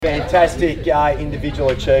Fantastic individual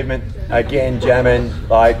achievement again, Jasmine.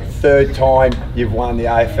 Like third time you've won the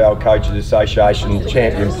AFL Coaches Association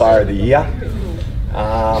Champion Player of the Year.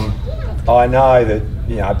 I know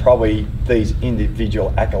that probably these individual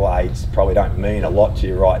accolades probably don't mean a lot to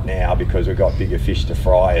you right now because we've got bigger fish to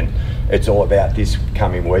fry, and it's all about this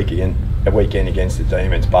coming weekend against the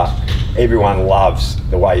Demons. But everyone loves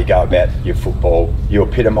the way you go about your football. You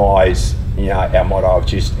epitomise our motto of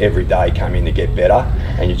just every day come in to get better,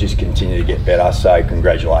 and you just continue to get better. So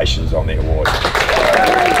congratulations on the award.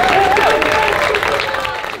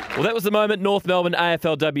 Well, that was the moment North Melbourne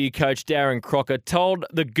AFLW coach Darren Crocker told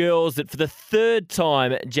the girls that for the third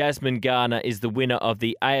time, Jasmine Garner is the winner of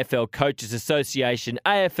the AFL Coaches Association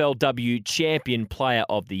AFLW Champion Player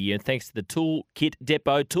of the Year. And thanks to the Tool Kit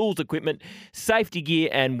Depot, tools, equipment, safety gear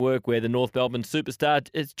and workwear, the North Melbourne superstar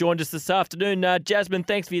has joined us this afternoon. Jasmine,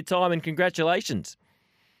 thanks for your time and congratulations.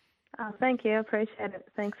 Thank you. I appreciate it.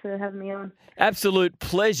 Thanks for having me on. Absolute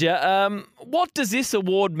pleasure. What does this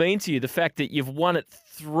award mean to you, the fact that you've won it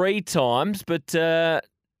 3 times, but to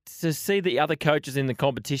see the other coaches in the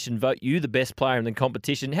competition vote you the best player in the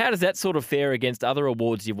competition, how does that sort of fare against other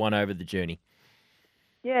awards you've won over the journey?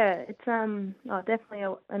 Yeah, it's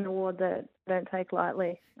definitely an award that I don't take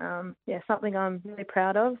lightly. Something I'm really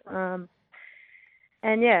proud of.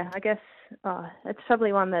 And yeah, I guess it's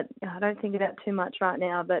probably one that I don't think about too much right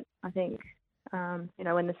now, but I think,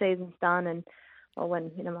 when the season's done or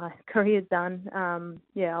when, my career's done,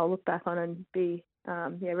 I'll look back on and be,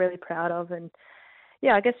 really proud of. And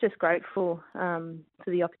yeah, I guess just grateful for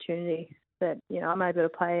the opportunity that, I'm able to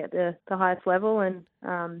play at the highest level and,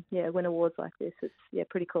 win awards like this. It's,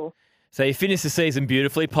 pretty cool. So you finished the season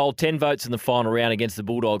beautifully, polled 10 votes in the final round against the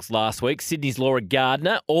Bulldogs last week. Sydney's Laura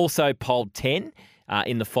Gardner also polled 10.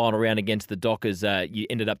 In the final round against the Dockers, you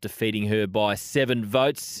ended up defeating her by 7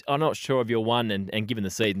 votes. I'm not sure of your one, and given the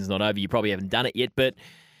season's not over, you probably haven't done it yet, but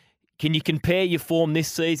can you compare your form this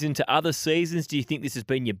season to other seasons? Do you think this has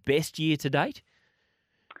been your best year to date?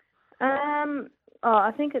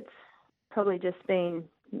 I think it's probably just been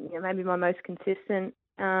maybe my most consistent.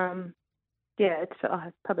 I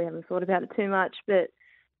probably haven't thought about it too much, but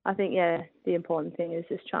I think, the important thing is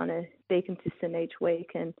just trying to be consistent each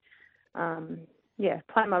week and,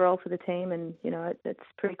 play my role for the team, and it's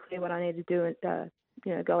pretty clear what I need to do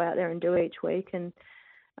and go out there and do each week, and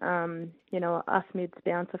us mids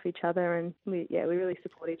bounce off each other, and we really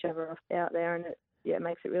support each other out there, and it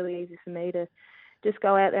makes it really easy for me to just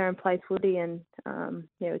go out there and play footy, and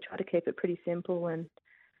we try to keep it pretty simple and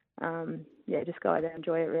just go out there and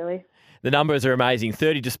enjoy it really. The numbers are amazing.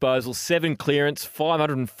 30 disposals, 7 clearance,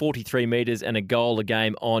 543 metres and a goal a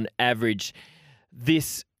game on average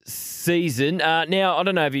this season. Now, I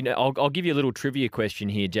don't know if you know, I'll give you a little trivia question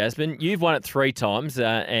here, Jasmine. You've won it 3 times,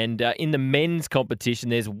 and in the men's competition,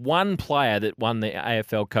 there's one player that won the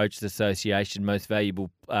AFL Coaches Association Most Valuable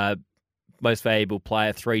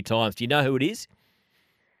Player 3 times. Do you know who it is?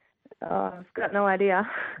 I've got no idea.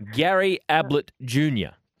 Gary Ablett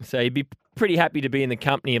Jr. So you'd be pretty happy to be in the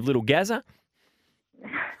company of little Gazza?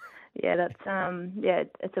 Yeah, that's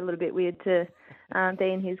it's a little bit weird to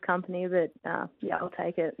be in his company, but I'll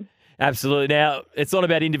take it. Absolutely. Now, it's not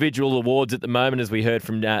about individual awards at the moment, as we heard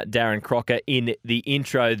from Darren Crocker in the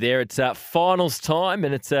intro there. It's finals time,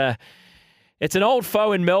 and it's an old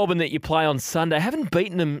foe in Melbourne that you play on Sunday. Haven't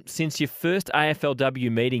beaten them since your first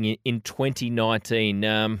AFLW meeting in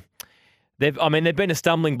 2019. They've been a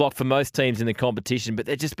stumbling block for most teams in the competition, but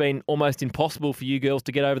they've just been almost impossible for you girls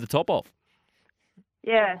to get over the top of.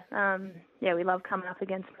 Yeah, we love coming up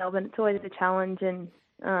against Melbourne. It's always a challenge, and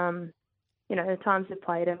the times we've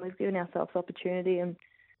played them, we've given ourselves opportunity, and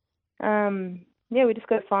we just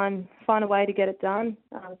got to find a way to get it done.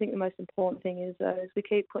 I think the most important thing is we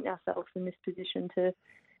keep putting ourselves in this position to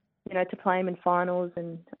play them in finals,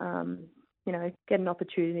 and get an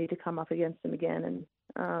opportunity to come up against them again.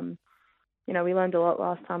 And we learned a lot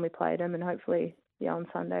last time we played them, and hopefully, on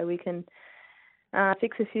Sunday we can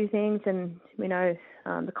fix a few things, and we know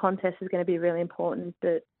the contest is going to be really important.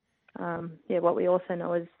 But what we also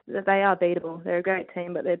know is that they are beatable. They're a great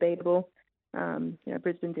team, but they're beatable.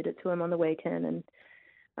 Brisbane did it to them on the weekend, and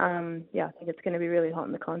I think it's going to be really hot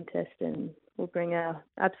in the contest, and we'll bring our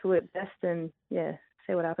absolute best, and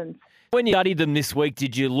see what happens. When you studied them this week,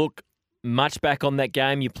 did you look much back on that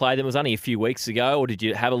game you played them? It was only a few weeks ago, or did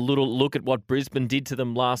you have a little look at what Brisbane did to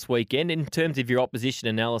them last weekend? In terms of your opposition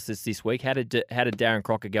analysis this week, how did Darren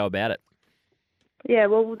Crocker go about it? Yeah,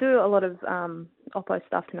 well, we'll do a lot of oppo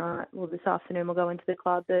stuff tonight. Well, this afternoon we'll go into the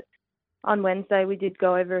club, but on Wednesday we did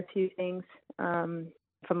go over a few things from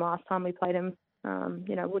last time we played them.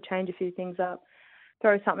 We'll change a few things up.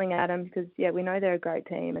 throw something at them because, we know they're a great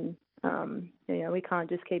team and, we can't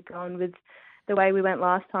just keep going with the way we went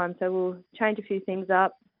last time. So we'll change a few things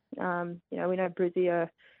up. We know Brizzy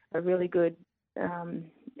are a really good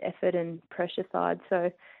effort and pressure side.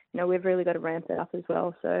 So, we've really got to ramp that up as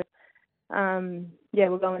well. So,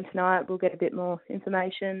 we'll go in tonight. We'll get a bit more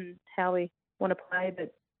information how we want to play.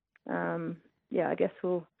 But, I guess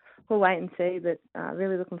we'll wait and see. But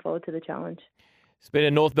really looking forward to the challenge. It's been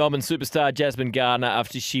a North Melbourne superstar, Jasmine Garner,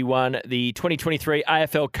 after she won the 2023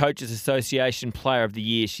 AFL Coaches Association Player of the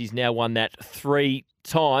Year. She's now won that 3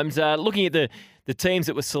 times. Looking at the teams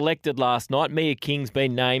that were selected last night, Mia King's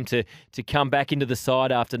been named to come back into the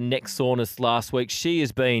side after neck soreness last week. She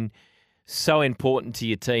has been so important to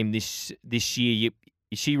your team this year.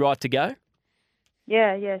 Is she right to go?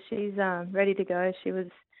 Yeah, she's ready to go. She was,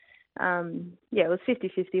 it was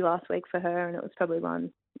 50-50 last week for her, and it was probably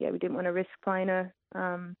one, we didn't want to risk playing her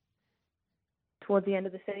towards the end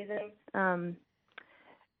of the season.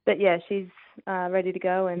 But she's ready to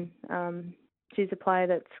go, and she's a player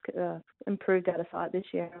that's improved out of sight this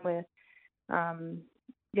year, and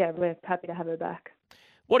we're happy to have her back.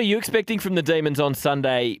 What are you expecting from the Demons on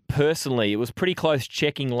Sunday personally? It was pretty close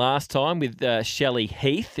checking last time with Shelley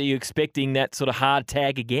Heath. Are you expecting that sort of hard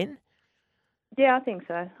tag again? Yeah, I think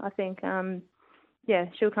so. I think,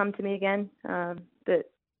 she'll come to me again. But,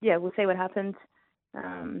 we'll see what happens.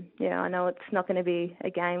 I know it's not going to be a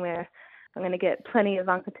game where I'm going to get plenty of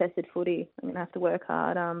uncontested footy. I'm going to have to work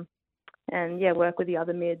hard and work with the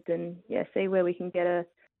other mids and, see where we can get a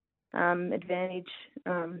advantage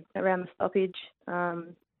around the stoppage.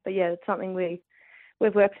 But it's something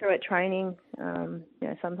we've worked through at training.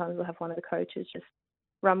 Sometimes we'll have one of the coaches just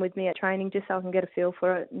run with me at training just so I can get a feel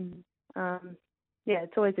for it. And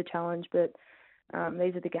it's always a challenge, but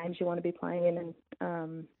these are the games you want to be playing in,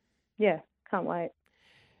 and can't wait.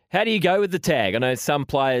 How do you go with the tag? I know some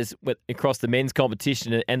players across the men's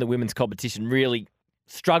competition and the women's competition really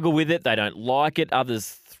struggle with it. They don't like it. Others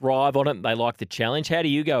thrive on it. They like the challenge. How do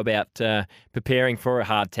you go about preparing for a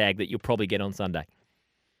hard tag that you'll probably get on Sunday?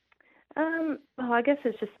 I guess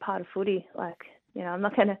it's just part of footy. I'm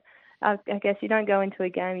not going to, I guess you don't go into a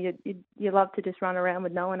game, you love to just run around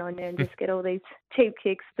with no one on you and just get all these cheap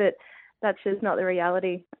kicks, but that's just not the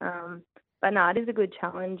reality. But no, it is a good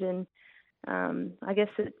challenge, and I guess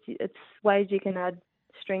it's ways you can add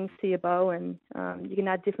strings to your bow, and you can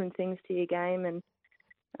add different things to your game, and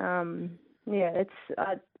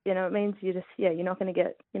it means you're not going to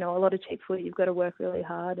get a lot of cheap footy. You've got to work really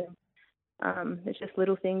hard, and it's just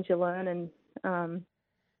little things you learn, and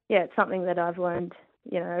it's something that I've learned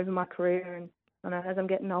over my career, and I know as I'm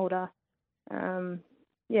getting older. I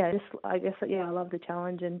love the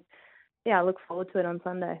challenge, and I look forward to it on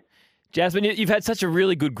Sunday. Jasmine, you've had such a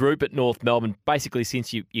really good group at North Melbourne basically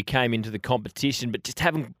since you came into the competition, but just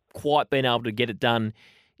haven't quite been able to get it done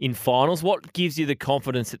in finals. What gives you the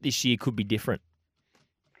confidence that this year could be different?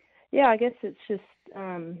 Yeah, I guess it's just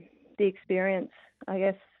the experience. I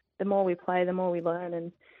guess the more we play, the more we learn,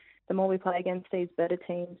 and the more we play against these better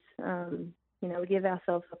teams, we give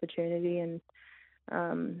ourselves opportunity, and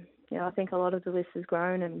I think a lot of the list has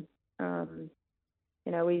grown, and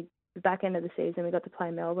the back end of the season we got to play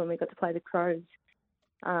Melbourne, we got to play the Crows,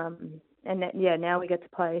 and now we get to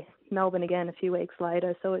play Melbourne again a few weeks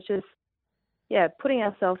later. So it's just putting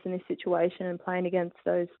ourselves in this situation and playing against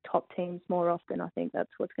those top teams more often. I think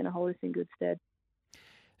that's what's going to hold us in good stead.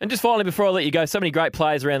 And just finally, before I let you go, so many great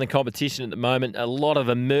players around the competition at the moment, a lot of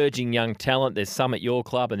emerging young talent. There's some at your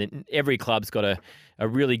club, and every club's got a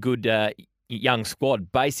really good young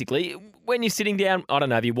squad, basically. When you're sitting down, I don't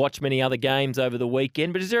know if you watched many other games over the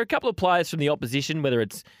weekend, but is there a couple of players from the opposition, whether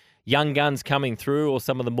it's young guns coming through or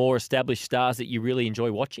some of the more established stars that you really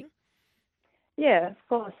enjoy watching? Yeah, of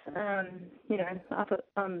course. Up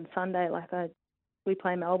on Sunday, we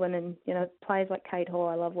play Melbourne, and, players like Kate Hall,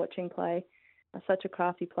 I love watching play. Such a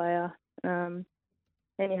crafty player. Then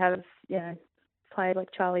you have, players like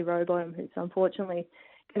Charlie Rowbottom, who's unfortunately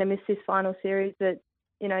going to miss this final series, but,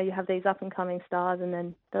 you have these up-and-coming stars, and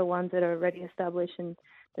then the ones that are already established, and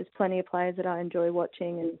there's plenty of players that I enjoy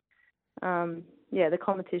watching, and, the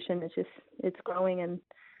competition, it's growing, and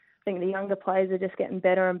I think the younger players are just getting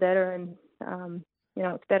better and better, and,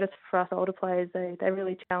 it's better for us older players. They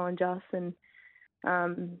really challenge us, and, I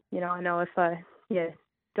know if I,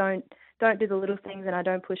 don't do the little things and I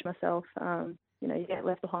don't push myself, you get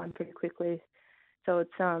left behind pretty quickly. So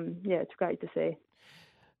it's great to see.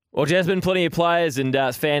 Well, Jasmine, plenty of players and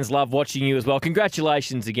fans love watching you as well.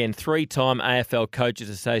 Congratulations again, 3-time AFL Coaches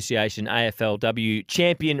Association, AFLW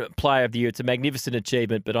Champion Player of the Year. It's a magnificent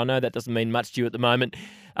achievement, but I know that doesn't mean much to you at the moment.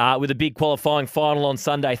 with a big qualifying final on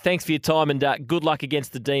Sunday. Thanks for your time and good luck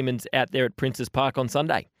against the Demons out there at Princes Park on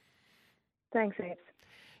Sunday. Thanks, Ed.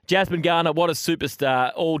 Jasmine Garner, what a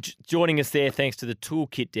superstar, all joining us there thanks to the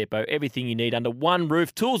Toolkit Depot. Everything you need under one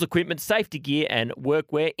roof, tools, equipment, safety gear and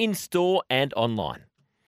workwear in-store and online.